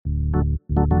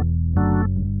Hello,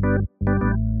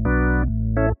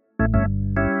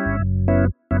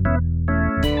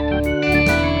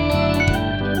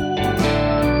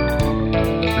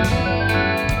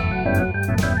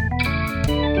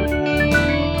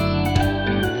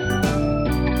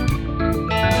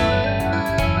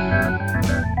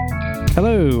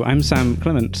 I'm Sam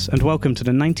Clement, and welcome to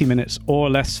the 90 Minutes or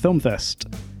Less Film Fest.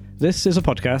 This is a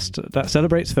podcast that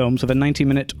celebrates films with a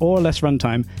 90-minute or less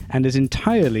runtime and is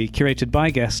entirely curated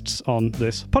by guests on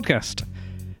this podcast.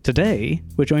 Today,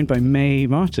 we're joined by Mae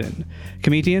Martin,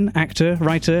 comedian, actor,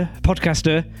 writer,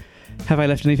 podcaster. Have I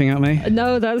left anything out, Mae?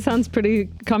 No, that sounds pretty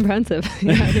comprehensive.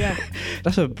 Yeah.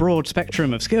 That's a broad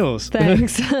spectrum of skills.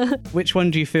 Thanks. Which one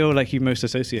do you feel like you most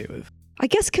associate with? I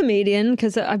guess comedian,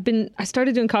 because I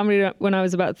started doing comedy when I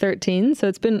was about 13, so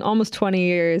it's been almost 20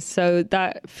 years. So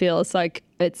that feels like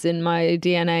it's in my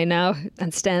DNA now,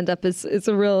 and stand-up is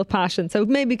a real passion. So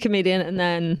maybe comedian, and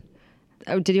then,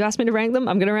 did you ask me to rank them?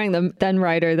 I'm going to rank them, then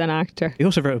writer, then actor. You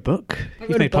also wrote a book.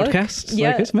 You've made podcasts.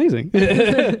 Yeah. Like, it's amazing.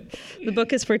 The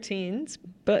book is for teens,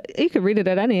 but you could read it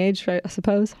at any age, right, I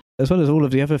suppose. As well as all of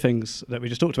the other things that we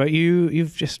just talked about,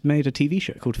 you've just made a TV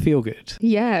show called Feel Good.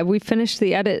 Yeah, we finished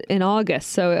the edit in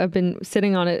August, so I've been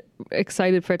sitting on it,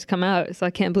 excited for it to come out. So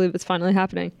I can't believe it's finally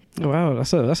happening. Oh, wow,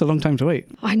 that's a long time to wait.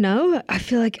 I know. I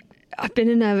feel like I've been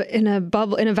in a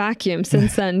bubble, in a vacuum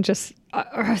since then.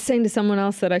 I was saying to someone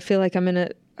else that I feel like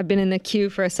I've been in a queue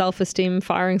for a self-esteem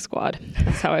firing squad.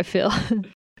 That's how I feel.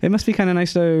 It must be kind of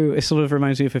nice, though. It sort of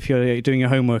reminds you of if you're doing your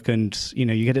homework and, you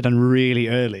know, you get it done really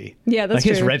early. Yeah, that's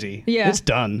true. It's ready. Yeah. It's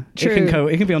done. True.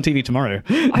 It can be on TV tomorrow.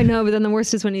 I know, but then the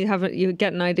worst is when you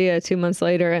get an idea 2 months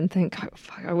later and think, oh,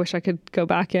 fuck, I wish I could go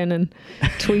back in and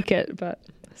tweak it, but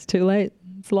it's too late.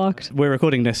 It's locked. We're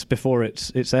recording this before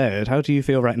it's aired. How do you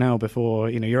feel right now before,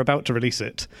 you're about to release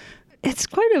it? It's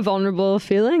quite a vulnerable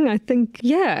feeling. I think,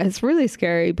 yeah, it's really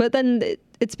scary. But then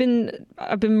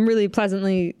I've been really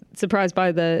pleasantly surprised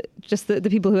by the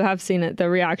people who have seen it. The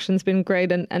reaction's been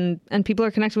great, and people are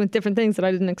connecting with different things that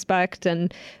I didn't expect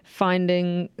and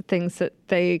finding things that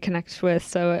they connect with.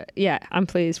 So yeah, I'm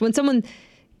pleased. When someone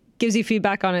gives you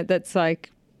feedback on it that's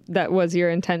like, that was your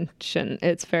intention,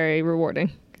 it's very rewarding.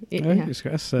 Yeah. That's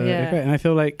great. And I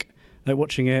feel like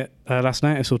watching it last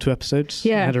night, I saw 2 episodes.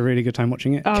 Yeah. I had a really good time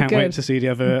watching it. Oh, Can't wait to see the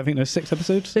other, I think there's 6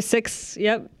 episodes. There's 6,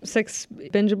 yep. 6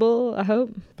 bingeable, I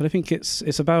hope. But I think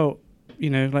it's about,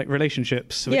 like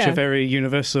relationships, which are very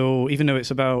universal, even though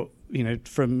it's about,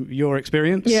 from your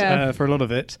experience for a lot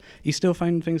of it, you still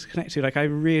find things to connect to. Like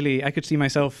I could see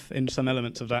myself in some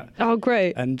elements of that. Oh,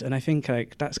 great. And I think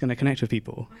like that's going to connect with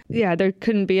people. Yeah, there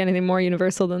couldn't be anything more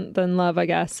universal than love, I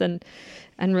guess. And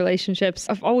relationships.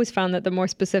 I've always found that the more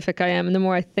specific I am and the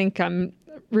more I think I'm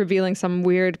revealing some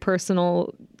weird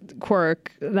personal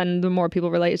quirk, then the more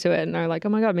people relate to it and are like, oh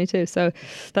my God, me too. So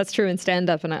that's true in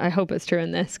stand-up, and I hope it's true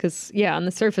in this, because yeah, on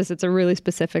the surface it's a really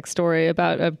specific story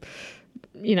about a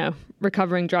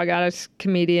recovering drug addict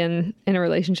comedian in a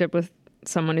relationship with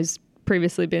someone who's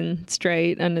previously been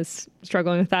straight and is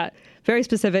struggling with that. Very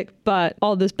specific, but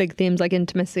all those big themes like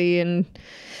intimacy and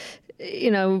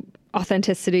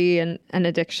authenticity and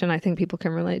addiction, I think people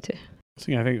can relate to.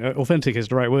 So, I think authentic is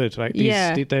the right word. Like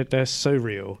these, they're so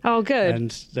real. Oh, good. And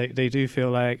they do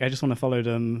feel like I just want to follow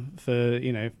them for,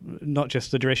 not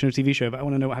just the duration of the TV show, but I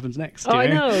want to know what happens next. I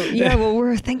know. Yeah, well,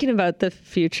 we're thinking about the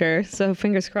future, so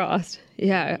fingers crossed.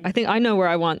 Yeah, I think I know where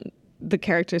I want the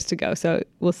characters to go, so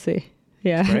we'll see.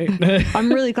 Yeah. Great.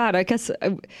 I'm really glad, I guess,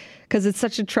 because it's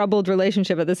such a troubled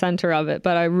relationship at the center of it,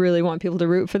 but I really want people to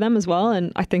root for them as well.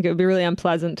 And I think it would be really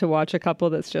unpleasant to watch a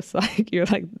couple that's just like, you're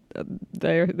like,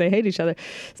 they hate each other.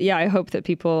 Yeah, I hope that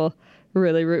people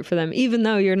really root for them, even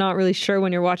though you're not really sure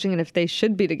when you're watching it if they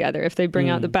should be together, if they bring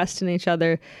out the best in each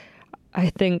other.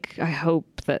 I hope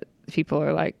that people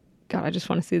are like, God, I just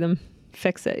want to see them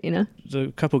fix it,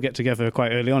 The couple get together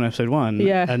quite early on, episode 1.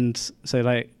 Yeah. And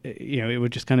so it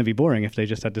would just kind of be boring if they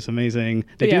just had this amazing,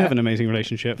 they do have an amazing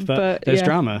relationship, but there's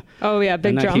drama. Oh yeah,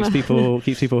 big drama. And that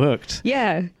keeps people hooked.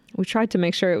 Yeah. We tried to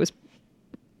make sure it was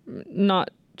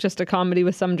not just a comedy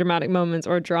with some dramatic moments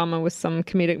or drama with some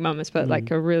comedic moments, but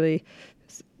like a really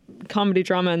comedy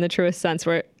drama in the truest sense,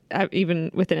 where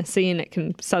even within a scene it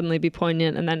can suddenly be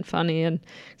poignant and then funny. And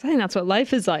I think that's what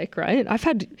life is like, right?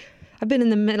 I've been in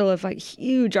the middle of like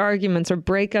huge arguments or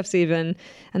breakups even,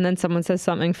 and then someone says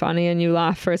something funny and you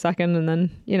laugh for a second, and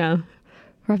then, or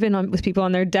I've been with people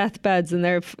on their deathbeds and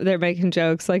they're making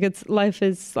jokes. Like life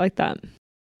is like that.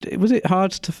 Was it hard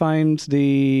to find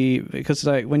because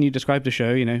like when you described the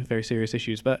show, very serious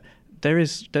issues, but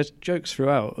there's jokes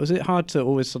throughout. Was it hard to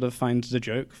always sort of find the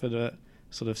joke for the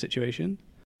sort of situation?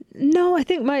 No, I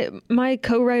think my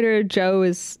co-writer Joe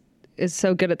is is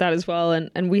so good at that as well.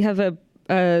 And we have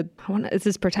this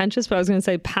is pretentious, but I was going to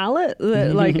say palette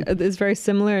that like is very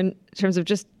similar in terms of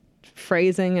just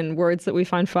phrasing and words that we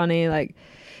find funny. Like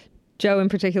Joe in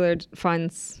particular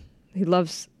he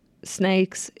loves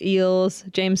snakes, eels,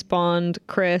 James Bond,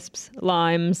 crisps,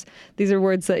 limes. These are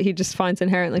words that he just finds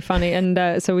inherently funny.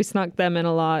 And so we snuck them in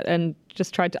a lot and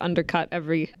just tried to undercut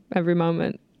every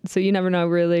moment. So you never know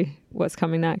really what's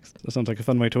coming next. That sounds like a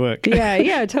fun way to work.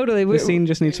 Yeah, totally. The scene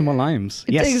just needs some more limes.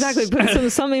 Yes. Exactly.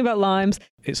 Put something about limes.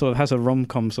 It sort of has a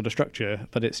rom-com sort of structure,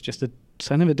 but it's just a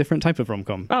kind of a different type of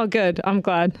rom-com. Oh, good. I'm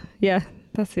glad. Yeah.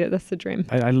 That's it. That's the dream.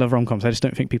 I love rom-coms. I just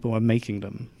don't think people are making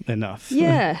them enough.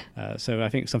 Yeah. So I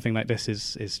think something like this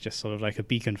is just sort of like a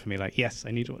beacon for me. Like, yes,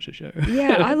 I need to watch a show.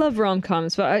 Yeah, I love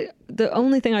rom-coms, but the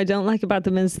only thing I don't like about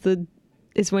them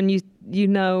is when you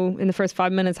know in the first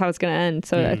 5 minutes how it's going to end.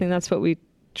 So I think that's what we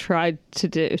tried to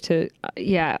do to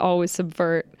always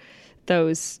subvert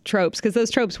those tropes, because those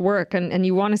tropes work, and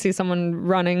you want to see someone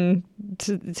running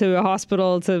to a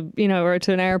hospital or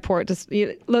to an airport.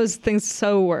 Those things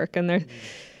so work, and they're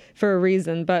for a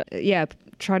reason. But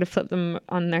try to flip them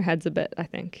on their heads a bit, I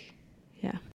think.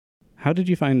 Yeah. How did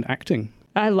you find acting?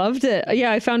 I loved it.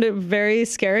 Yeah, I found it very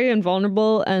scary and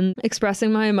vulnerable, and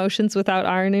expressing my emotions without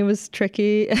irony was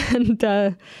tricky.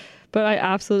 But I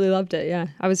absolutely loved it. Yeah,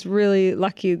 I was really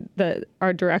lucky that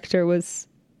our director was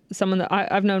someone that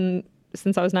I've known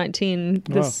since I was 19.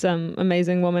 This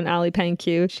amazing woman, Ali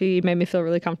Payne-Q. She made me feel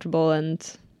really comfortable,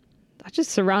 and I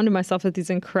just surrounded myself with these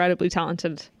incredibly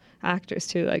talented actors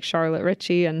too, like Charlotte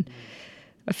Ritchie and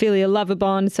Ophelia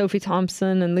Lovibond, Sophie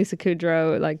Thompson, and Lisa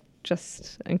Kudrow. Like,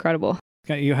 just incredible.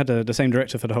 You had the same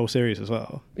director for the whole series as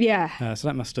well. Yeah. So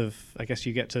that must have, I guess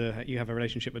you have a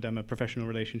relationship with them, a professional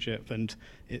relationship, and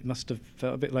it must have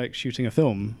felt a bit like shooting a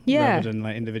film rather than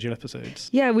like individual episodes.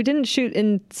 Yeah, we didn't shoot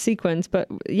in sequence, but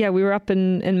we were up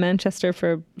in Manchester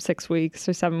for 6 weeks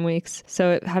or 7 weeks.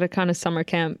 So it had a kind of summer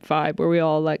camp vibe where we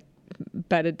all like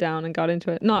bedded down and got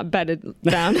into it. Not bedded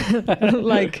down,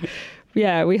 like...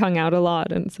 Yeah, we hung out a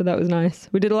lot, and so that was nice.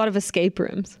 We did a lot of escape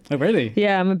rooms. Oh, really?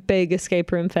 Yeah, I'm a big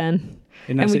escape room fan.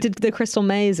 And we did the Crystal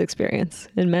Maze experience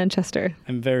in Manchester.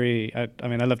 I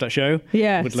love that show.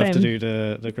 Yeah, would love to do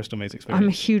the Crystal Maze experience. I'm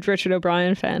a huge Richard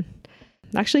O'Brien fan.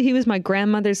 Actually, he was my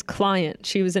grandmother's client.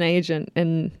 She was an agent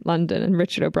in London, and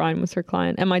Richard O'Brien was her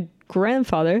client. And my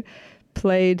grandfather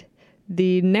played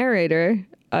the narrator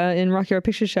in Rocky Horror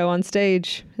Picture Show on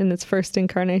stage in its first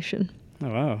incarnation. Oh,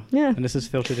 wow. Yeah. And this has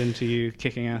filtered into you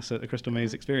kicking ass at the Crystal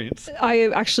Maze experience. I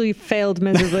actually failed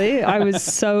miserably. I was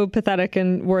so pathetic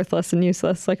and worthless and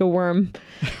useless, like a worm.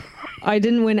 I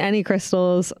didn't win any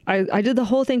crystals. I did the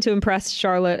whole thing to impress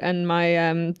Charlotte and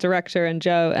my director and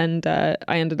Joe, and I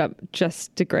ended up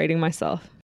just degrading myself.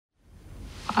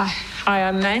 Hi,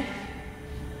 I'm May.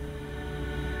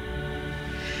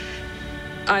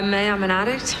 I'm May, I'm an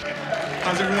addict.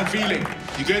 How's everyone feeling?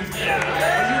 You good? Are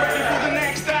you ready for the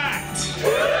next act?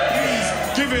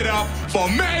 Please give it up for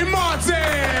May Martin!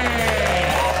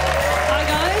 Hi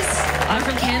guys, I'm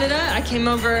from Canada. I came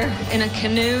over in a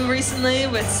canoe recently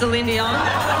with Celine Dion.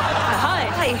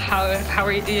 Hi. How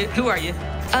are you? Who are you?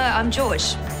 I'm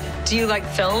George. Do you like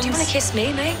films? Do you want to kiss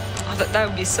me, May? Oh, that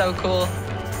would be so cool.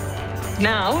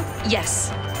 Now?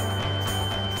 Yes.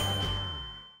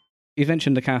 You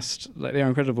mentioned the cast, like they're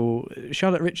incredible.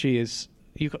 Charlotte Ritchie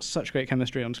you've got such great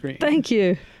chemistry on screen. Thank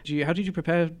you. How did you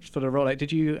prepare for the role? Like,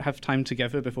 did you have time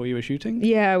together before you were shooting?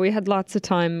 Yeah, we had lots of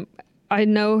time. I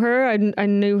know her. I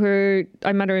knew her.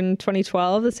 I met her in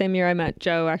 2012, the same year I met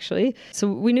Joe, actually. So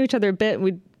we knew each other a bit.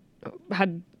 We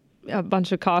had a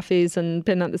bunch of coffees and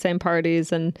been at the same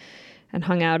parties and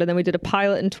hung out. And then we did a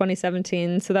pilot in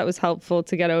 2017. So that was helpful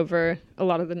to get over a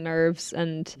lot of the nerves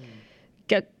and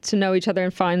get to know each other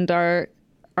and find our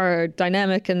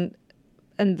dynamic and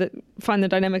find the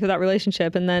dynamic of that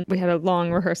relationship. And then we had a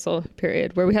long rehearsal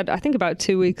period where we had, I think, about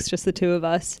 2 weeks, just the two of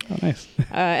us. Oh, nice.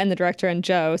 And the director and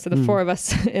Joe. So the four of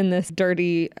us in this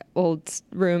dirty old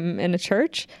room in a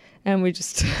church. And we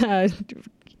just,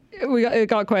 it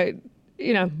got quite,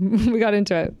 we got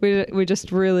into it. We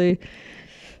just really,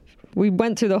 we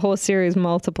went through the whole series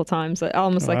multiple times,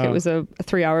 almost like it was a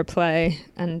 3-hour play.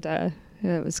 And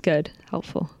it was good,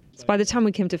 helpful. So by the time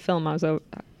we came to film, I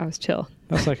was chill.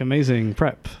 That's like amazing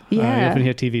prep. Yeah. You often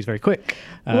hear TV is very quick.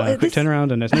 Quick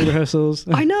turnaround and there's no rehearsals.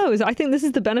 I know. I think this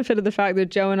is the benefit of the fact that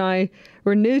Joe and I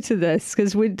were new to this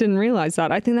because we didn't realize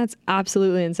that. I think that's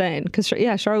absolutely insane. Because,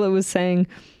 Charlotte was saying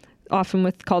often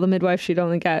with Call the Midwife, she'd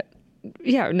only get,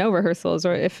 no rehearsals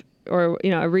or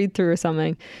a read through or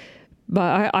something.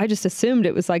 But I just assumed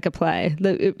it was like a play.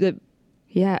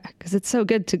 Because it's so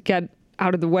good to get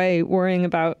out of the way worrying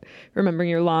about remembering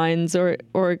your lines or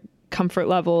comfort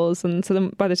levels. And so then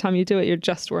by the time you do it, you're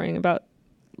just worrying about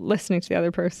listening to the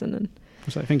other person. And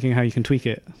it's like thinking how you can tweak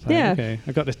it. It's like, yeah. Okay,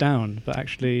 I got this down, but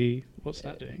actually, what's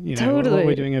that doing? You know, Totally. what are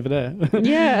we doing over there?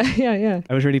 Yeah.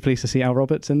 I was really pleased to see Al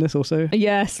Roberts in this also.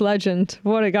 Yes, legend.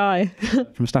 What a guy.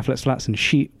 From Stafflet's Flats and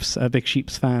Sheeps, a big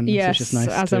Sheeps fan. Yes, so it's just nice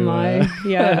as to, am I.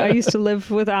 Yeah, I used to live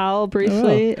with Al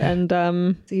briefly,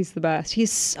 and he's the best.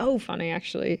 He's so funny,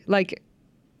 actually. Like,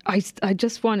 I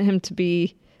just want him to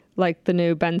be like the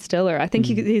new Ben Stiller. I think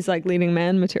he's like leading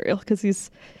man material because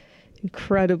he's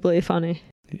incredibly funny.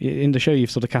 In the show,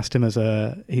 you've sort of cast him as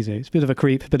he's a bit of a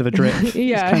creep, a bit of a drip.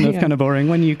 Yeah, it's kind of boring.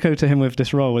 When you go to him with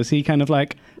this role, is he kind of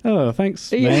like, oh,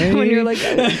 thanks, Yeah, May? when you're like,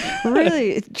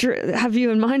 really, have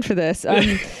you in mind for this?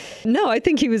 No, I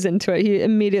think he was into it. He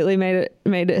immediately made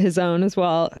it his own as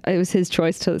well. It was his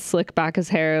choice to slick back his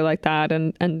hair like that,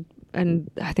 and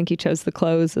I think he chose the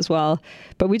clothes as well.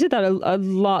 But we did that a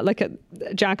lot. Like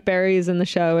Jack Barry's in the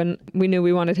show, and we knew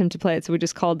we wanted him to play it, so we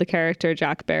just called the character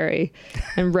Jack Barry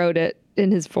and wrote it in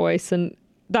his voice. And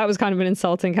that was kind of an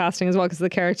insulting casting as well, because the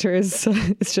character is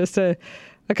it's just a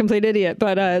complete idiot.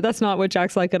 But that's not what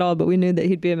Jack's like at all. But we knew that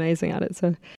he'd be amazing at it.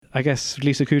 So I guess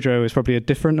Lisa Kudrow is probably a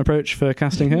different approach for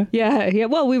casting her. Yeah.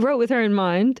 Well, we wrote with her in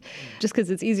mind, just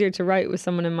because it's easier to write with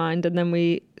someone in mind. And then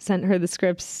we sent her the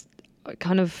scripts,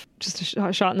 kind of just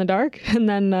a shot in the dark, and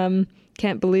then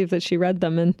can't believe that she read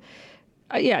them. And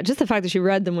just the fact that she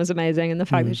read them was amazing, and the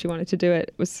fact that she wanted to do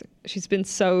it was. She's been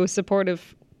so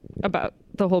supportive about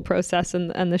the whole process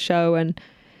and the show, and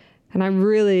I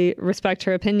really respect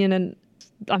her opinion, and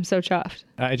I'm so chuffed.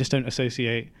 I just don't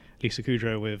associate Lisa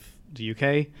Kudrow with the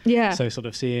UK. Yeah. So sort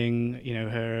of seeing,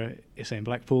 her in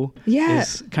Blackpool Yeah.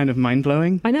 is kind of mind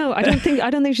blowing. I know. I don't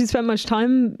think she spent much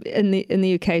time in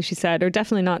the UK, she said, or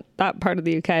definitely not that part of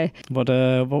the UK. What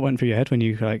went through your head when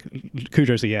you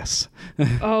Kudrow's a yes?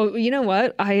 Oh, you know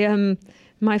what?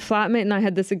 My flatmate and I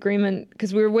had this agreement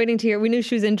because we were waiting to hear. We knew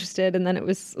she was interested, and then it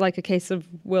was like a case of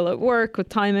will it work with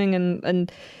timing,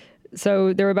 and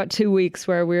so there were about 2 weeks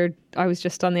where I was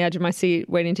just on the edge of my seat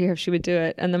waiting to hear if she would do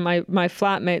it. And then my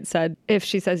flatmate said, if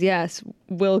she says yes,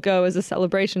 we'll go as a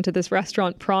celebration to this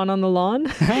restaurant, Prawn on the Lawn,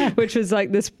 which was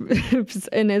like this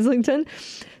in Islington.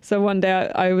 So one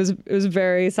day it was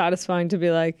very satisfying to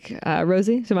be like,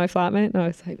 Rosie, to my flatmate. And I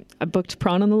was like, I booked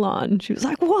Prawn on the Lawn. She was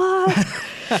like, what?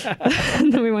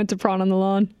 And then we went to Prawn on the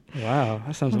Lawn. Wow,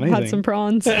 that sounds amazing. Had some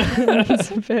prawns and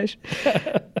some fish.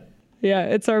 Yeah,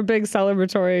 it's our big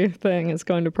celebratory thing. It's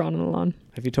going to Prawn on the Lawn.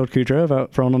 Have you told Kudrow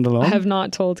about Prawn on the Lawn? I have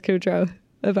not told Kudrow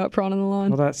about Prawn on the Lawn.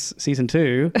 Well, that's season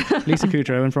 2, Lisa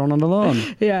Kudrow and Prawn on the Lawn.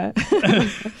 Yeah.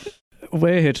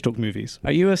 We're here to talk movies.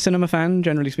 Are you a cinema fan,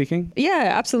 generally speaking? Yeah,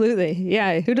 absolutely.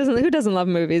 Yeah, who doesn't love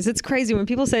movies? It's crazy when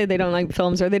people say they don't like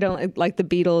films or they don't like the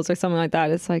Beatles or something like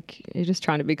that. It's like you're just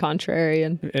trying to be contrary,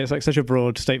 and it's like such a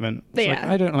broad statement. It's like,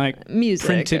 I don't like music,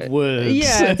 printed words.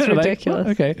 Yeah, it's ridiculous.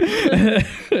 Okay.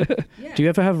 Do you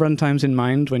ever have runtimes in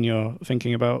mind when you're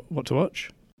thinking about what to watch?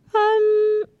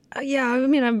 Yeah, I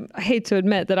mean, I hate to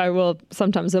admit that I will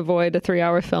sometimes avoid a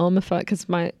 3-hour film because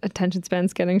my attention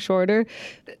span's getting shorter.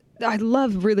 I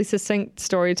love really succinct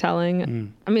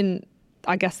storytelling. I mean,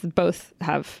 I guess both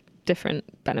have different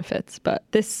benefits, but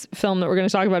this film that we're going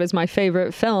to talk about is my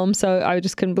favorite film. So I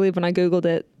just couldn't believe when I Googled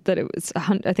it that it was,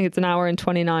 I think it's 1 hour and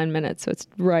 29 minutes. So it's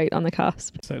right on the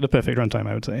cusp. So the perfect runtime,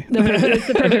 I would say. It's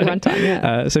the perfect runtime,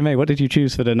 yeah. So May, what did you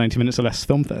choose for the 90 Minutes or Less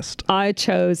Film Fest? I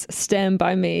chose Stand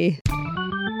By Me.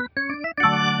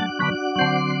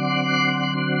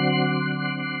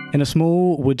 In a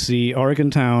small, woodsy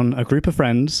Oregon town, a group of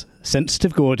friends,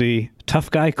 sensitive Gordy, tough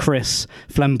guy Chris,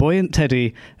 flamboyant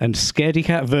Teddy, and scaredy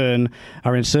cat Vern,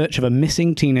 are in search of a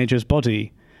missing teenager's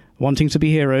body. Wanting to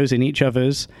be heroes in each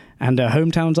other's and their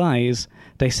hometown's eyes,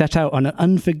 they set out on an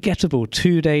unforgettable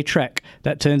 2-day trek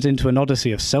that turns into an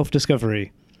odyssey of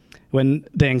self-discovery. When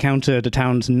they encounter the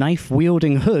town's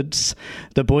knife-wielding hoods,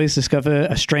 the boys discover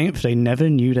a strength they never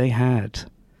knew they had.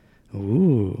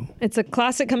 Ooh. It's a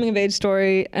classic coming-of-age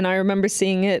story, and I remember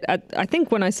seeing it I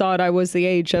think when I saw it, I was the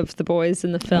age of the boys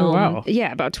in the film. Oh, wow.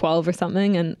 Yeah, about 12 or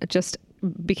something, and just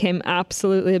became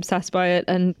absolutely obsessed by it.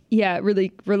 And yeah,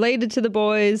 really related to the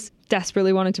boys,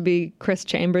 desperately wanted to be Chris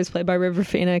Chambers, played by River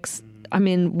Phoenix. I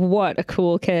mean, what a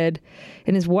cool kid.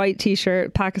 In his white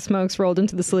t-shirt, pack of smokes rolled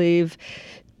into the sleeve,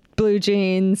 blue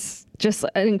jeans, just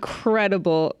an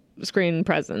incredible screen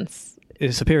presence.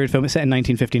 It's a period film. It's set in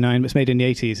 1959, but it's made in the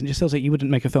 80s. And it just feels like you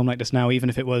wouldn't make a film like this now, even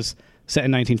if it was set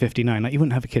in 1959. Like, you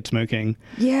wouldn't have a kid smoking.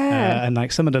 Yeah. And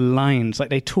like some of the lines,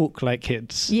 like they talk like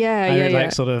kids. Yeah.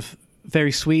 Like sort of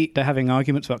very sweet. They're having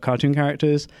arguments about cartoon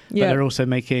characters, but they're also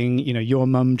making, your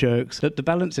mum jokes. The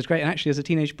balance is great. And actually, as a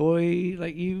teenage boy,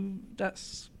 like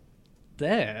that's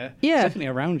there. Yeah. It's definitely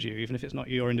around you, even if it's not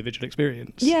your individual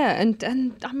experience. Yeah,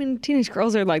 and I mean, teenage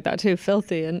girls are like that too,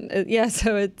 filthy, and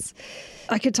so it's.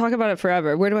 I could talk about it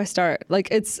forever. Where do I start? Like,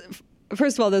 it's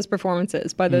first of all those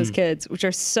performances by those kids, which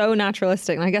are so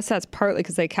naturalistic, and I guess that's partly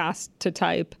because they cast to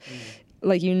type.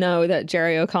 Like, that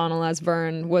Jerry O'Connell as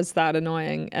Vern was that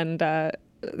annoying, and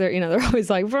they're always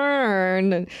like,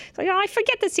 Vern, and it's like, oh, I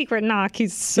forget the secret knock.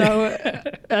 He's so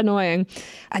annoying,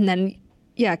 and then.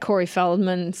 Yeah, Corey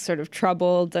Feldman, sort of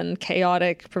troubled and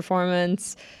chaotic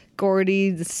performance. Gordy,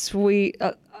 the sweet.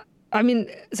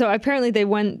 So apparently they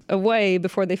went away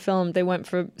before they filmed. They went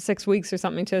for 6 weeks or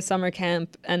something to a summer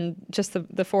camp, and just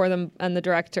the four of them and the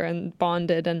director and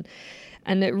bonded, and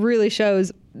it really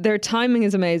shows. Their timing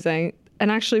is amazing.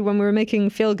 And actually, when we were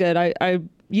making Feel Good, I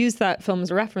used that film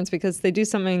as a reference because they do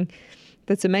something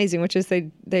that's amazing, which is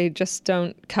they just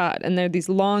don't cut, and there are these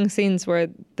long scenes where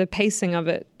the pacing of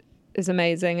it is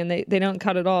amazing, and they don't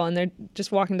cut at all, and they're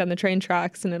just walking down the train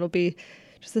tracks, and it'll be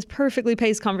just this perfectly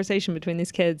paced conversation between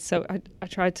these kids. So I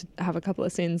tried to have a couple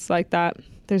of scenes like that.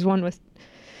 There's one with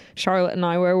Charlotte and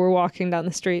I where we're walking down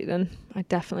the street, and I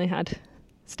definitely had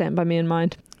Stand By Me in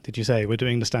mind. Did you say we're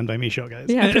doing the Stand By Me shot, guys?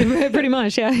 Yeah, pretty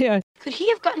much, yeah. Could he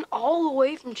have gotten all the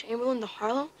way from Chamberlain to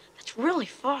Harlem? That's really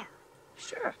far.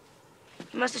 Sure.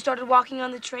 He must have started walking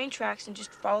on the train tracks and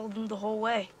just followed them the whole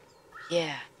way.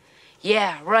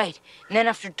 Yeah, right. And then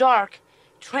after dark,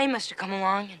 train must have come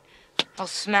along and all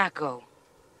smacko.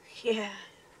 Yeah.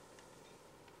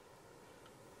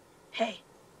 Hey,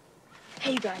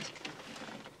 you guys.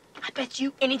 I bet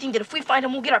you anything that if we find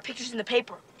him, we'll get our pictures in the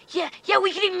paper. Yeah,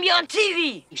 we could even be on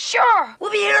TV. Sure.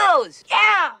 We'll be heroes.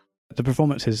 Yeah. The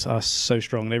performances are so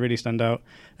strong. They really stand out.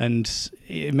 And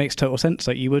it makes total sense.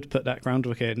 Like, you would put that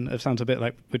groundwork in. It sounds a bit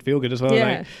like with Feel Good as well.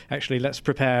 Yeah. Like, actually, let's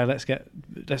prepare.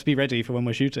 Let's be ready for when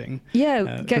we're shooting.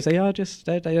 Yeah. Because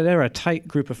they're a tight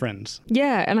group of friends.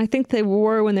 Yeah, and I think they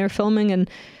were when they were filming. And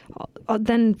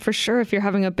then for sure, if you're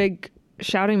having a big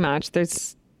shouting match,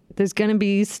 there's going to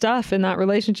be stuff in that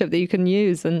relationship that you can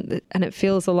use, and it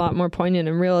feels a lot more poignant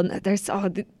and real. And there's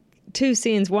two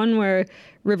scenes, one where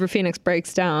River Phoenix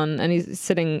breaks down and he's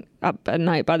sitting up at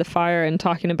night by the fire and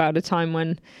talking about a time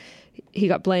when he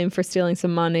got blamed for stealing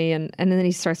some money, and then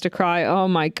he starts to cry. Oh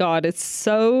my God, it's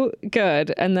so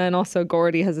good. And then also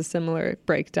Gordy has a similar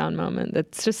breakdown moment.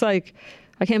 It's just like,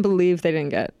 I can't believe they didn't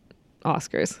get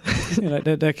Oscars.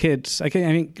 Like they're kids. I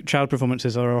think child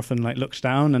performances are often like looked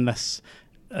down unless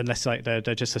like they're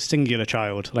just a singular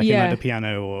child, like in like the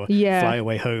piano or Fly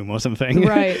Away Home or something.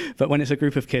 Right. But when it's a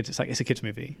group of kids, it's like it's a kids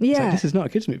movie. Yeah. It's like, this is not a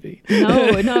kids movie.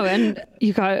 No. And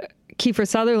you got Kiefer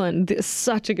Sutherland,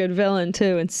 such a good villain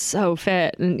too, and so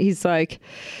fit. And he's like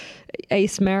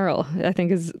Ace Merrill, I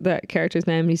think is that character's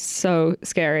name. He's so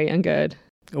scary and good.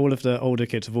 All of the older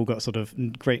kids have all got sort of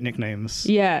great nicknames.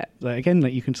 Yeah. Like, again,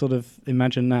 like you can sort of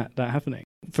imagine that happening.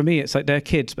 For me, it's like they're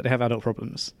kids, but they have adult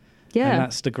problems. Yeah. And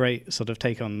that's the great sort of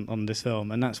take on this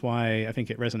film. And that's why I think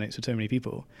it resonates with so many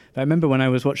people. But I remember when I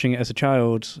was watching it as a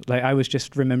child, like I was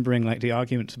just remembering like the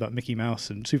arguments about Mickey Mouse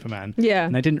and Superman. Yeah.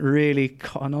 And I didn't really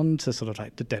cotton on to sort of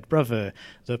like the dead brother,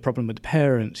 the problem with the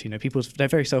parents, they're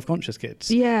very self-conscious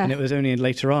kids. Yeah. And it was only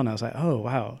later on I was like, oh,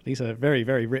 wow, these are very,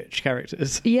 very rich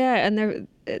characters. Yeah. And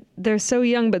they're so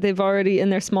young, but they've already, in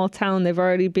their small town, they've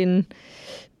already been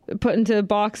put into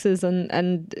boxes,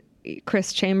 and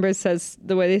Chris Chambers says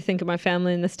the way they think of my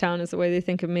family in this town is the way they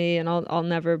think of me, and I'll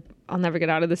never get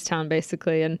out of this town,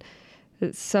 basically. And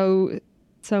it's so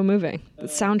moving. The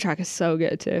soundtrack is so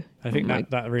good too. I think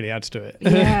that really adds to it.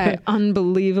 Yeah,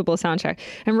 unbelievable soundtrack.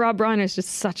 And Rob Reiner's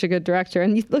just such a good director.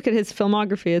 And you look at his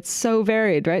filmography; it's so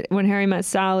varied, right? When Harry Met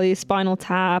Sally, Spinal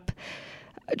Tap,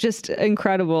 just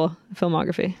incredible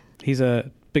filmography. He's a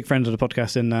big friend of the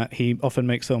podcast in that he often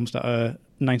makes films that are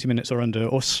 90 minutes or under,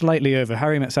 or slightly over.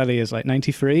 Harry Met Sally is like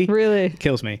 93. Really?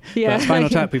 Kills me. Yeah. But Spinal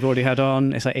Tap we've already had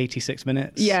on. It's like 86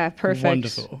 minutes. Yeah, perfect.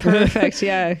 Wonderful. Perfect,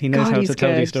 yeah. He knows God, how to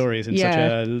tell good. these stories in such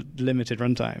a limited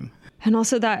runtime. And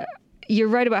also that you're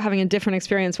right about having a different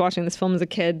experience watching this film as a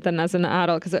kid than as an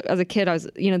adult. Because as a kid, I was,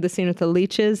 the scene with the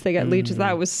leeches, they get leeches.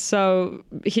 That was so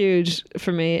huge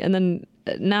for me. And then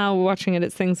now watching it,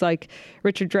 it's things like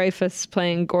Richard Dreyfuss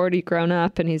playing Gordy grown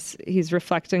up, and he's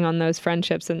reflecting on those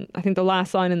friendships. And I think the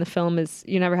last line in the film is,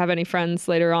 "You never have any friends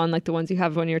later on like the ones you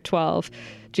have when you're 12.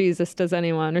 Jesus, does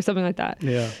anyone?" or something like that.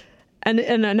 Yeah.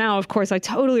 And now, of course, I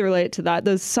totally relate to that.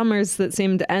 Those summers that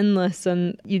seemed endless,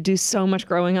 and you do so much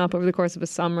growing up over the course of a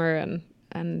summer,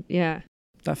 and yeah.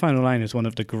 That final line is one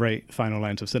of the great final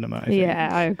lines of cinema, I think. Yeah,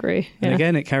 I agree. And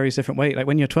again, it carries different weight. Like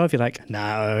when you're 12, you're like,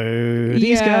 no,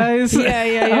 these guys.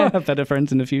 Yeah. I'll have better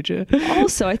friends in the future.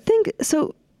 Also, I think,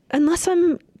 so unless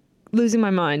I'm losing my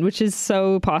mind, which is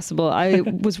so possible. I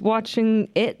was watching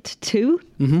It too,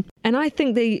 and I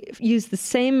think they use the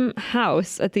same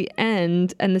house at the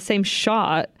end and the same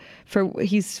shot for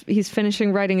he's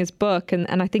finishing writing his book,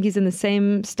 and I think he's in the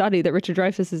same study that Richard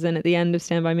Dreyfuss is in at the end of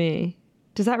Stand By Me.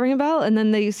 Does that ring a bell? And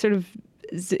then they sort of,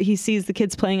 he sees the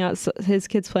kids playing his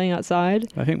kids playing outside.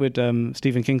 I think with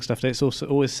Stephen King stuff, it's also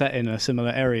always set in a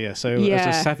similar area. So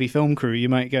as a savvy film crew, you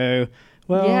might go,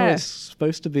 well, it's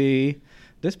supposed to be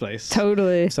this place.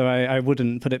 Totally. So I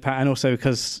wouldn't put it and also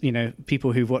because, you know,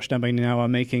 people who've watched Stand By Me now are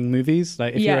making movies.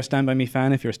 Like if you're a Stand By Me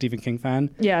fan, if you're a Stephen King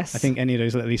fan, I think any of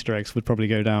those little Easter eggs would probably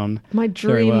go down. My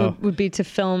very dream well. would be to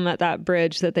film at that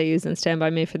bridge that they use in Stand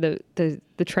By Me for the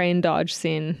train dodge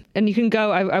scene. And you can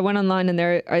go, I went online and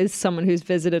there is someone who's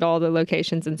visited all the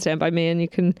locations in Stand By Me, and you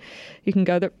can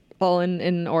go there. All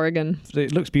in Oregon.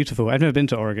 It looks beautiful. I've never been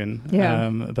to Oregon,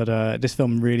 but this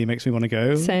film really makes me want to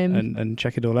go and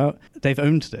check it all out. They've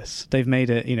owned this. They've made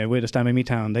it, you know, we're the Stand By Me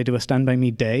town. They do a Stand By Me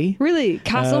day. Really?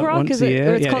 Castle Rock? Once Is it? a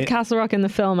year. Or it's called Castle Rock in the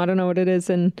film. I don't know what it is.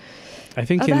 And I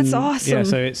think that's awesome. Yeah,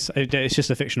 so it's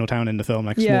just a fictional town in the film,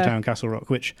 like a small town, Castle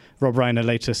Rock, which Rob Reiner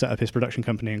later set up his production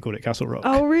company and called it Castle Rock.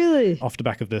 Oh, really? Off the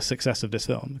back of the success of this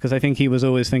film. Because I think he was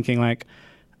always thinking like,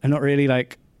 I'm not really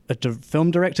like a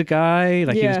film director guy,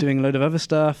 like he was doing a load of other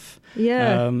stuff,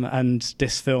 and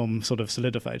this film sort of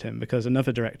solidified him, because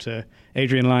another director,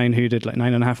 Adrian Lyne, who did like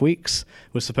 9.5 Weeks,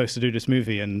 was supposed to do this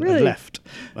movie and left,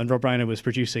 and Rob Reiner was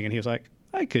producing, and he was like,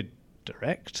 I could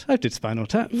direct. I did Spinal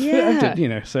Tap. I did, you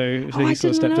know, so he sort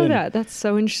of stepped in. I didn't know that. That's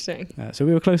so interesting. So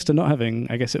we were close to not having,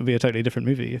 I guess it would be a totally different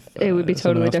movie if it would be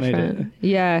totally different.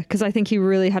 Yeah, because I think he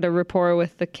really had a rapport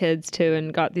with the kids too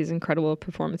and got these incredible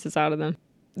performances out of them.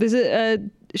 There's a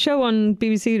show on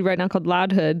BBC right now called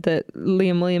Ladhood that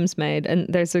Liam Williams made, and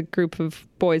there's a group of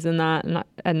boys in that,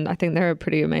 and I think they're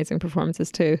pretty amazing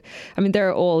performances too. I mean,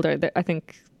 they're older. I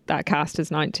think that cast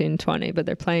is 19, 20, but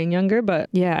they're playing younger. But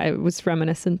yeah, it was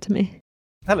reminiscent to me.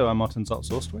 Hello, I'm Martin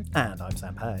Zaltz-Orstwig. And I'm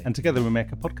Sam Pay. And together we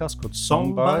make a podcast called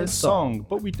Song by Song.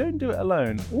 But we don't do it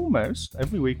alone. Almost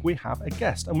every week we have a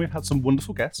guest, and we've had some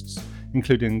wonderful guests,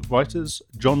 including writers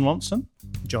John Ronson,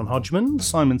 John Hodgman,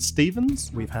 Simon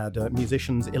Stevens. We've had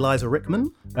musicians Eliza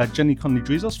Rickman, Jenny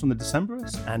Conley-Drizos from The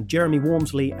Decemberists, and Jeremy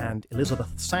Wormsley and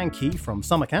Elizabeth Sankey from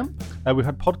Summer Camp. We've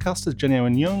had podcasters Jenny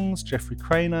Owen Youngs, Jeffrey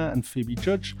Craner, and Phoebe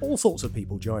Judge. All sorts of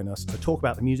people join us to talk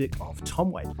about the music of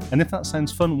Tom Waits. And if that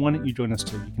sounds fun, why don't you join us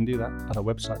too? You can do that at our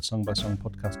website,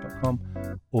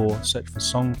 songbysongpodcast.com, or search for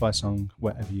Song by Song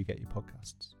wherever you get your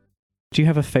podcasts. Do you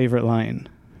have a favourite line?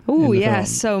 Oh, yeah,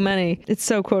 so many. It's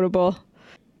so quotable.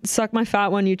 Suck my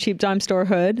fat one, you cheap dime store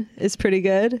hood is pretty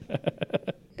good.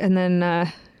 And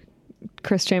then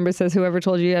Chris Chambers says, whoever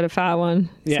told you had a fat one.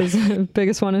 Says,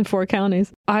 biggest one in 4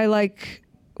 counties. I like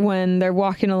when they're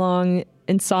walking along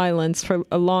in silence for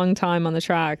a long time on the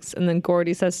tracks, and then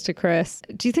Gordy says to Chris,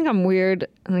 do you think I'm weird?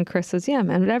 And then Chris says, yeah,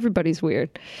 man, everybody's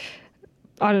weird.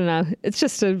 I don't know. It's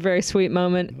just a very sweet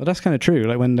moment. Well, that's kind of true.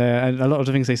 Like when a lot of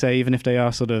the things they say, even if they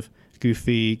are sort of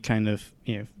goofy, kind of,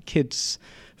 you know, kids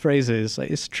phrases, like,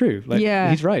 it's true. Like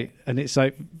he's right. And it's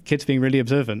like kids being really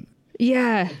observant.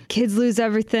 Yeah. Kids lose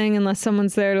everything unless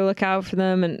someone's there to look out for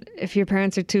them. And if your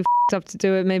parents are too f***ed up to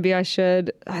do it, maybe I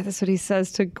should. That's what he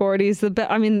says to Gordy. He's the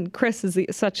best. I mean, Chris is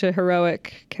such a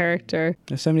heroic character.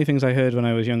 There's so many things I heard when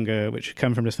I was younger which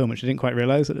come from this film, which I didn't quite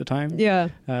realise at the time. Yeah.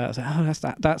 I was like,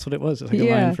 oh, that's what it was. It's like a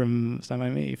line from Stand By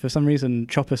Me. For some reason,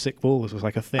 Chopper Sick Balls was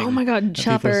like a thing. Oh my God,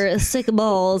 Chopper Sick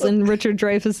Balls, and Richard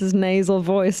Dreyfuss's nasal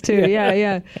voice too.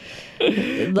 Yeah.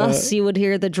 Thus you would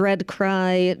hear the dread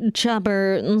cry,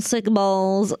 Chopper and Sick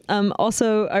Balls.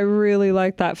 Also, I really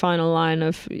like that final line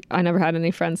of, I never had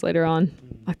any friends later on.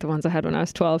 Like the ones I had when I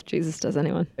was 12. Jesus, does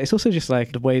anyone? It's also just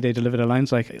like the way they deliver the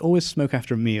lines, like always smoke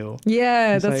after a meal.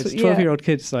 Yeah, it's that's like 12-year-old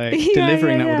kids like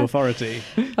delivering that with authority.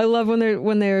 I love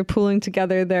when they're pulling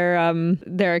together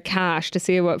their cash to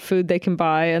see what food they can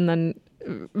buy, and then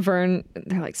Vern,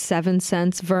 they're like 7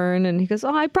 cents, Vern, and he goes,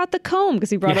 oh, I brought the comb, because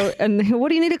he brought it, and what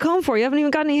do you need a comb for? You haven't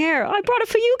even got any hair. I brought it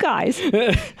for you guys.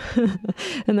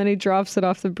 And then he drops it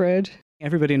off the bridge.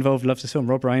 Everybody involved loves this film.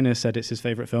 Rob Reiner said it's his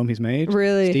favourite film he's made.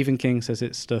 Really? Stephen King says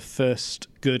it's the first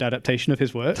good adaptation of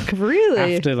his work.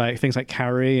 Really? After like things like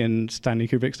Carrie and Stanley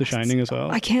Kubrick's The Shining as well.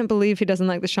 I can't believe he doesn't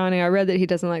like The Shining. I read that he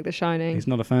doesn't like The Shining. He's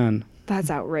not a fan. That's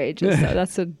outrageous.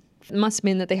 Though. It must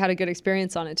mean that they had a good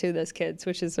experience on it too, those kids,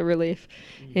 which is a relief.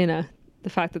 You know, the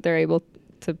fact that they're able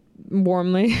to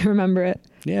warmly remember it.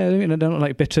 Yeah, I mean, I don't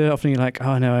like bitter. Often you're like,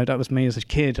 oh no, that was me as a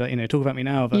kid. Like, you know, talk about me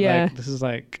now. But like, this is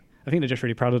like I think they're just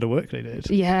really proud of the work they did.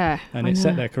 Yeah. And I it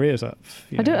set know. their careers up.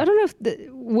 I don't know if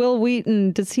Will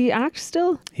Wheaton, does he act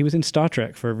still? He was in Star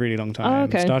Trek for a really long time. Oh,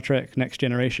 okay. Star Trek Next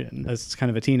Generation as kind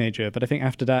of a teenager. But I think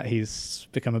after that, he's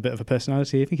become a bit of a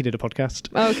personality. I think he did a podcast.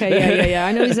 Okay, yeah.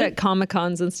 I know he's at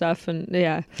Comic-Cons and stuff, and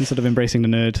yeah. He's sort of embracing the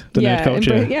nerd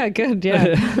culture. Yeah, good,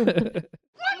 yeah.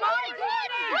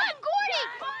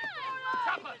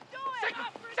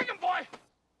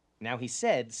 Now he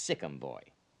said sick 'em boy,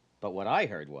 but what I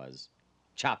heard was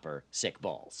Chopper sick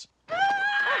balls.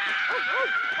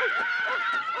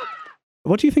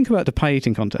 What do you think about the pie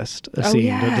eating contest scene,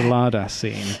 yeah. the lard-ass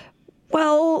scene?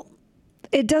 Well,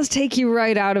 it does take you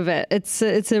right out of it. It's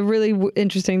a really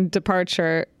interesting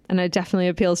departure, and it definitely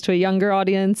appeals to a younger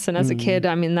audience. And as a kid,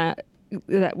 I mean, that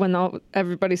when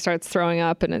everybody starts throwing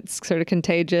up and it's sort of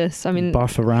contagious. I mean,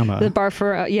 Barfarama. The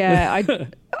Barfarama, yeah.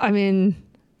 I mean,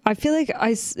 I feel like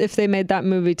if they made that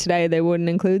movie today, they wouldn't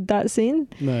include that scene.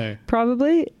 No.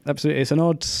 Probably. Absolutely. It's an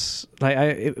odd,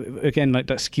 again, like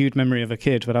that skewed memory of a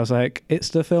kid, but I was like, it's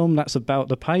the film that's about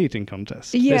the pie eting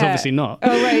contest. Yeah. It's obviously not.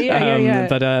 Oh, right. Yeah.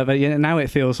 But yeah, now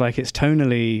it feels like it's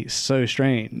tonally so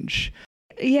strange.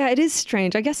 Yeah, it is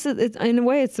strange. I guess in a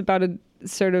way it's about a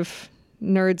sort of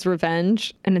nerd's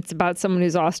revenge, and it's about someone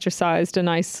who's ostracized and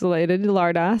isolated,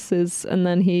 Lardass is, and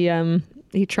then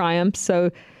he triumphs.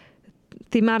 So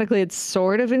thematically it's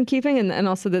sort of in keeping, and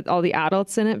also that all the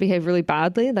adults in it behave really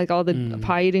badly. Like all the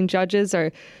pie eating judges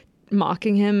are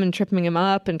mocking him and tripping him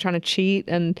up and trying to cheat,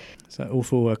 and it's that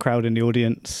awful crowd in the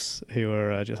audience who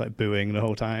are just like booing the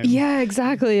whole time. Yeah,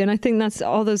 exactly. And I think that's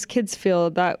all those kids feel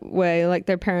that way, like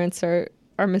their parents are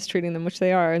mistreating them, which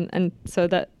they are, and so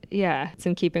that, yeah, it's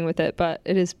in keeping with it, but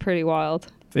it is pretty wild.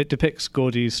 It depicts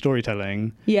Gordy's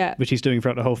storytelling, yeah, which he's doing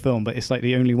throughout the whole film, but it's like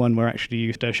the only one where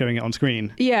actually they're showing it on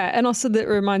screen. Yeah, and also that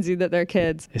reminds you that they're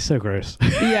kids. It's so gross.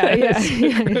 Yeah.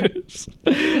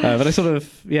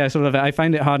 But I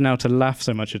find it hard now to laugh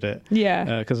so much at it.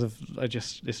 Yeah. Because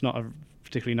it's not a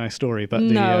particularly nice story. But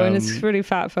and it's pretty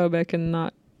fat phobic and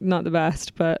not the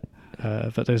best, but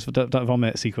there's that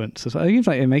vomit sequence. It's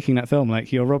like in making that film,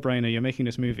 like you're Rob Reiner, you're making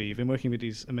this movie, you've been working with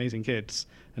these amazing kids,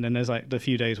 and then there's like the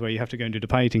few days where you have to go and do the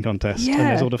pie eating contest, and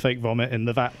there's all the fake vomit in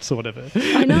the vats or whatever.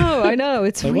 I know,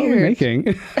 it's like, weird. What are we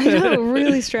making? I know,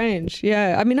 really strange.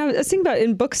 Yeah, I mean, I was thinking about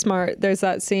in Booksmart, there's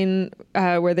that scene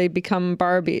where they become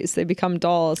Barbies, they become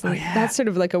dolls, and that's sort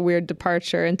of like a weird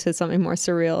departure into something more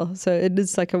surreal. So it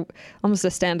is like almost a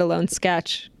standalone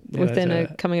sketch within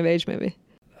a coming of age movie.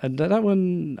 And that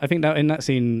one, I think that in that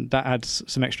scene, that adds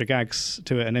some extra gags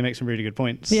to it, and they make some really good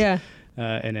points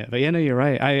in it. But yeah, no, you're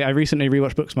right. I recently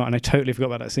rewatched Booksmart, and I totally forgot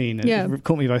about that scene. It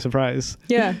caught me by surprise.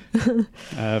 Yeah.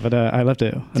 But I loved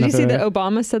it. Did you see that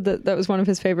Obama said that was one of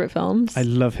his favorite films? I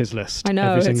love his list. I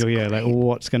know. Every single year, like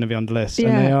what's going to be on the list.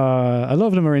 Yeah. And a lot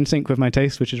of them are in sync with my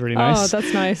taste, which is really nice. Oh,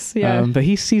 that's nice. Yeah. But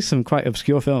he sees some quite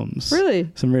obscure films. Really?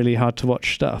 Some really hard to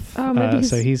watch stuff. Oh, maybe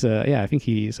so I think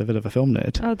he's a bit of a film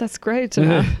nerd. Oh, that's great to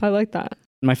know. I like that.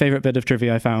 My favourite bit of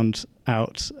trivia I found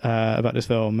out about this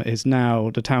film is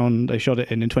now the town they shot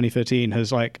it in 2013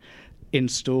 has like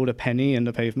installed a penny in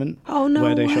the pavement. Oh, no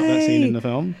where they way. shot that scene in the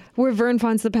film. Where Vern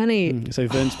finds the penny. So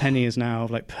Vern's penny is now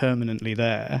like permanently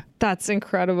there. That's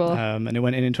incredible. And it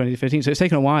went in 2015. So it's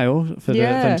taken a while for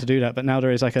them to do that. But now there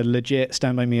is like a legit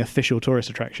Stand By Me official tourist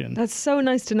attraction. That's so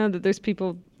nice to know that there's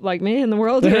people like me in the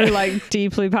world who are like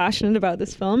deeply passionate about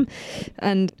this film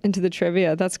and into the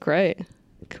trivia. That's great.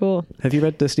 Cool. Have you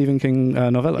read the Stephen King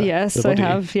novella? Yes, I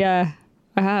have. Yeah,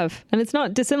 I have. And it's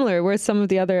not dissimilar, whereas some of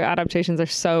the other adaptations are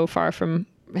so far from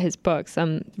his books.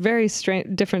 Very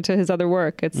different to his other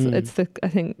work. It's the, I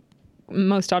think,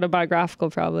 most autobiographical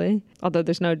probably, although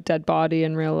there's no dead body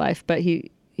in real life. But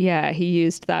he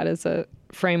used that as a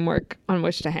framework on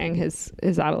which to hang his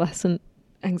adolescent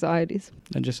anxieties.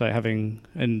 And just like having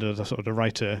in the sort of the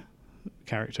writer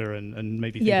character and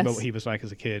maybe think about what he was like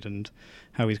as a kid and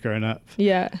how he's grown up.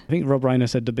 Yeah. I think Rob Reiner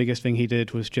said the biggest thing he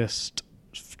did was just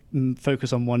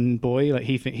focus on one boy. Like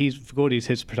Gordy's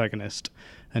his protagonist,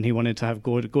 and he wanted to have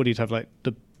Gordy to have like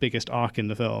the biggest arc in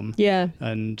the film. Yeah.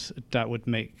 And that would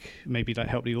maybe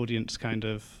help the audience kind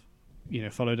of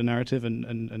follow the narrative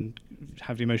and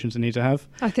have the emotions they need to have.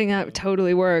 I think that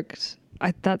totally worked.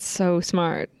 That's so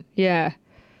smart. Yeah.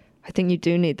 I think you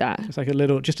do need that. It's like a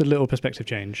little perspective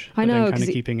change. I know, kind of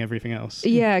keeping everything else.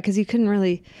 Yeah, because you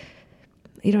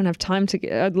don't have time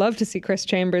to. I'd love to see Chris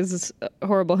Chambers'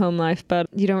 horrible home life, but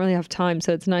you don't really have time.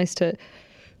 So it's nice to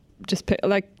just pick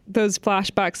like those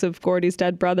flashbacks of Gordy's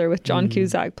dead brother with John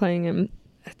Cusack playing him.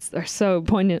 They're so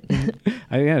poignant.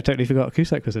 I totally forgot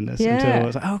Cusack was in this until I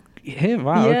was like, oh, him!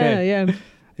 Wow, yeah, okay. Yeah.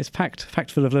 It's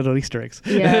packed full of little Easter eggs.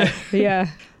 Yeah, yeah.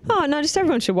 Oh no, just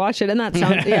everyone should watch it. And that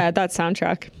that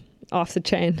soundtrack, off the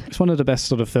chain. It's one of the best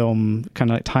sort of film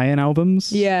kind of like tie-in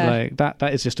albums. Yeah, like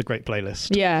that is just a great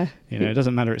playlist. Yeah, you know, it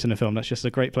doesn't matter it's in a film. That's just a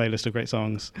great playlist of great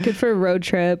songs. Good for a road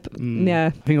trip. Yeah,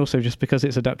 I think also just because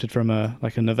it's adapted from a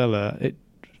novella, it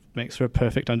makes for a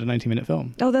perfect under 90-minute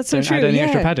film. Oh, that's so Don't true. add any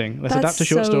extra padding. Let's adapt a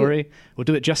short story. We'll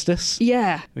do it justice.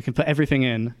 Yeah, we can put everything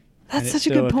in. That's such a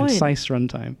good point. Concise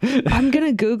runtime. I'm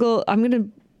gonna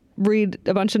read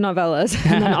a bunch of novellas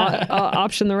and then I'll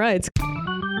option the rights.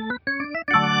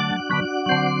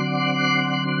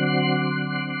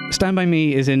 Stand By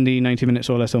Me is in the 90 Minutes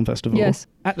or Less Film Festival. Yes.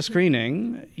 At the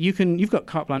screening, you've got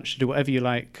carte blanche to do whatever you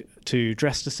like, to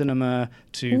dress the cinema,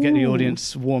 to get the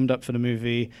audience warmed up for the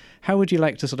movie. How would you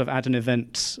like to sort of add an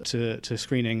event to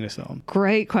screening this film?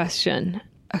 Great question.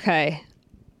 Okay.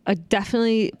 I'd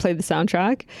definitely play the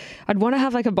soundtrack. I'd want to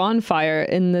have like a bonfire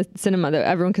in the cinema that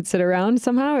everyone could sit around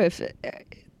somehow.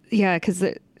 Because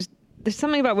there's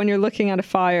something about when you're looking at a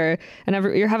fire and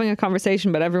you're having a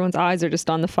conversation, but everyone's eyes are just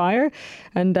on the fire,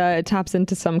 and it taps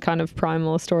into some kind of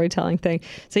primal storytelling thing.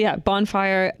 So yeah,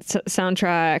 bonfire,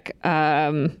 soundtrack.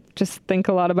 Just think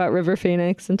a lot about River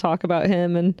Phoenix and talk about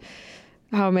him and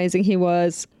how amazing he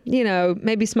was. You know,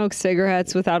 maybe smoke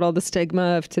cigarettes without all the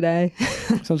stigma of today.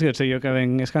 Sounds good. So you're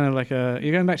going, it's kind of like you're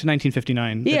going back to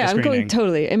 1959. Yeah, I'm going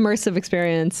totally immersive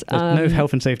experience. No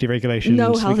health and safety regulations.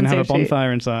 No health and safety. We can have a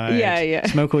bonfire inside. Yeah.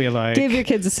 Smoke all you like. Give your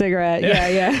kids a cigarette.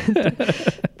 Yeah.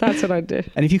 That's what I'd do.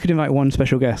 And if you could invite one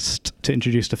special guest to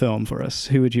introduce the film for us,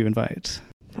 who would you invite?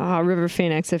 River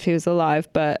Phoenix if he was alive,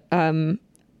 but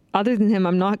other than him,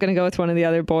 I'm not going to go with one of the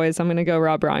other boys. I'm going to go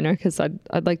Rob Reiner because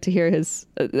I'd like to hear his.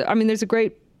 There's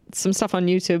some stuff on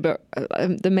YouTube,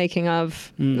 the making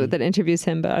of that interviews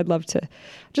him. But I'd love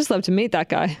to meet that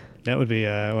guy. That would be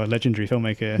a legendary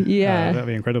filmmaker. Yeah. That'd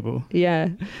be incredible. Yeah.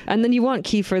 And then you want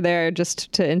Kiefer there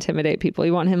just to intimidate people.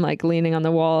 You want him like leaning on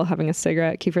the wall, having a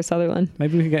cigarette, Kiefer Sutherland.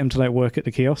 Maybe we could get him to like work at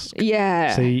the kiosk.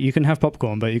 Yeah. So you can have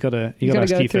popcorn, but you gotta ask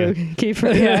go Kiefer. Through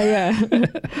Kiefer. Yeah.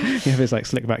 You have his like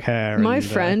slick back hair. My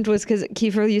friend was, because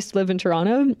Kiefer used to live in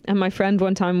Toronto, and my friend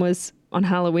one time was on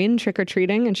Halloween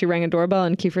trick-or-treating, and she rang a doorbell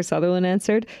and Kiefer Sutherland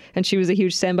answered, and she was a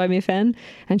huge Stand By Me fan,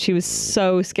 and she was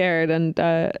so scared, and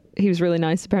he was really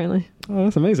nice apparently. Oh,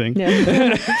 that's amazing.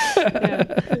 Yeah.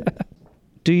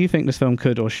 Do you think this film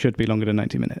could or should be longer than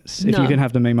 90 minutes? If No. you can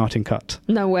have the Mae Martin cut.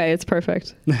 No way, it's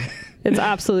perfect. It's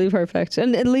absolutely perfect,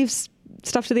 and it leaves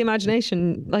stuff to the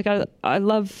imagination. Like I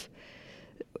love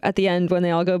at the end when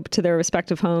they all go to their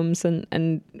respective homes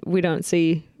and we don't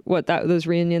see what those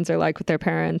reunions are like with their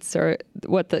parents or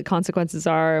what the consequences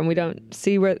are, and we don't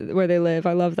see where they live.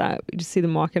 I love that. We just see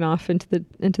them walking off into the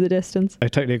distance. I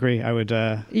totally agree. I would.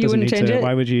 You wouldn't change it?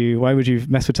 Why would you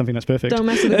mess with something that's perfect? Don't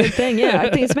mess with a good thing. Yeah, I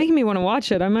think it's making me want to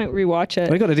watch it. I might rewatch it.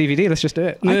 We got a DVD. Let's just do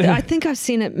it. I think I've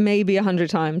seen it maybe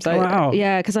 100 times. Wow.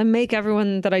 Yeah, because I make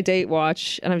everyone that I date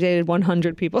watch, and I've dated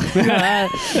 100 people.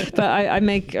 But I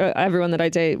make everyone that I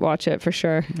date watch it for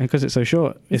sure. Because it's so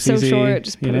short. It's so easy, short.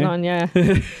 Just put it on. Yeah.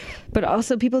 But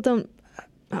also, people don't.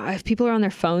 If people are on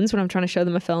their phones when I'm trying to show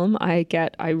them a film, I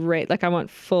get irate. Like I want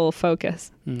full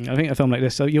focus. I think a film like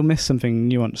this, so you'll miss something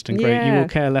nuanced and great. You will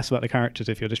care less about the characters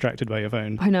if you're distracted by your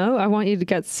phone. I know. I want you to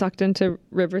get sucked into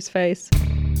River's face.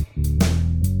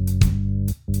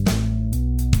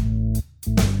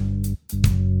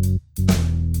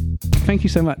 Thank you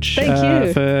so much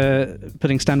you. for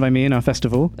putting Stand By Me in our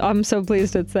festival. I'm so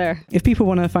pleased it's there. If people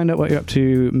want to find out what you're up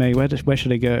to, Mae, where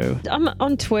should they go? I'm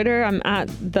on Twitter. I'm at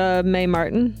the Mae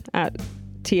Martin, at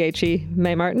THE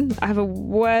Mae Martin. I have a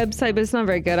website, but it's not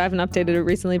very good. I haven't updated it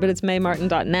recently, but it's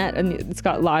maemartin.net, and it's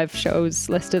got live shows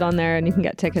listed on there, and you can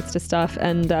get tickets to stuff.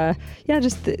 And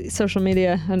just the social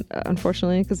media,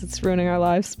 unfortunately, because it's ruining our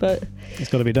lives. But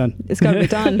it's got to be done. It's got to be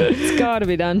done. It's got to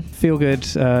be done. Feel Good.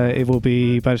 It will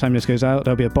be, by the time this goes out,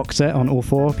 there'll be a box set on all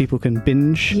four. People can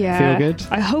binge Feel Good.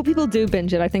 I hope people do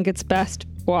binge it. I think it's best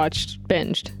watched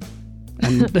binged.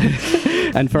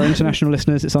 And for our international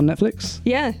listeners, it's on Netflix?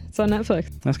 Yeah, it's on Netflix.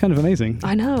 That's kind of amazing.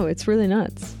 I know, it's really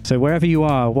nuts. So wherever you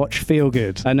are, watch Feel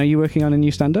Good. I know you're working on a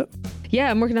new stand-up? Yeah,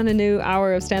 I'm working on a new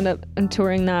hour of stand-up and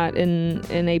touring that in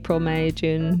April, May,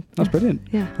 June. That's brilliant.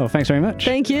 Yeah. Oh, thanks very much.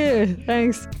 Thank you.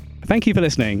 Thanks. Thank you for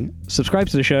listening. Subscribe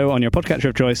to the show on your podcatcher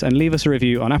of choice and leave us a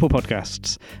review on Apple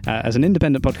Podcasts. As an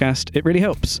independent podcast, it really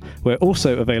helps. We're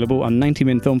also available on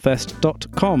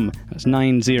 90minfilmfest.com. That's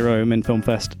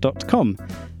 90minfilmfest.com.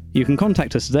 You can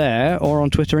contact us there or on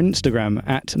Twitter and Instagram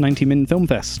at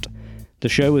 90minfilmfest. The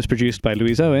show was produced by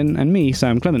Louise Owen and me,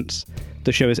 Sam Clements.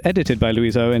 The show is edited by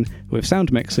Louise Owen, with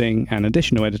sound mixing and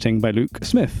additional editing by Luke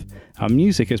Smith. Our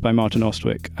music is by Martin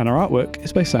Ostwick, and our artwork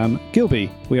is by Sam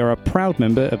Gilby. We are a proud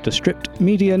member of the Stripped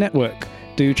Media Network.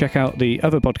 Do check out the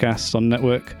other podcasts on the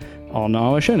network on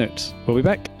our show notes. We'll be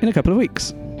back in a couple of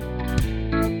weeks.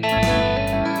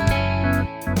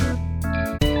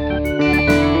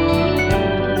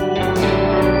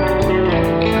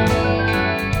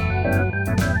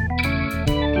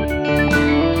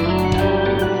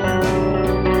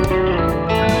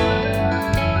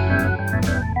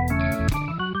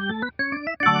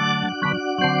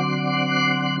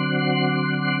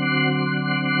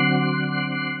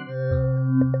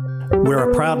 We're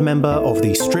a proud member of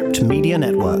the Stripped Media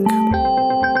Network.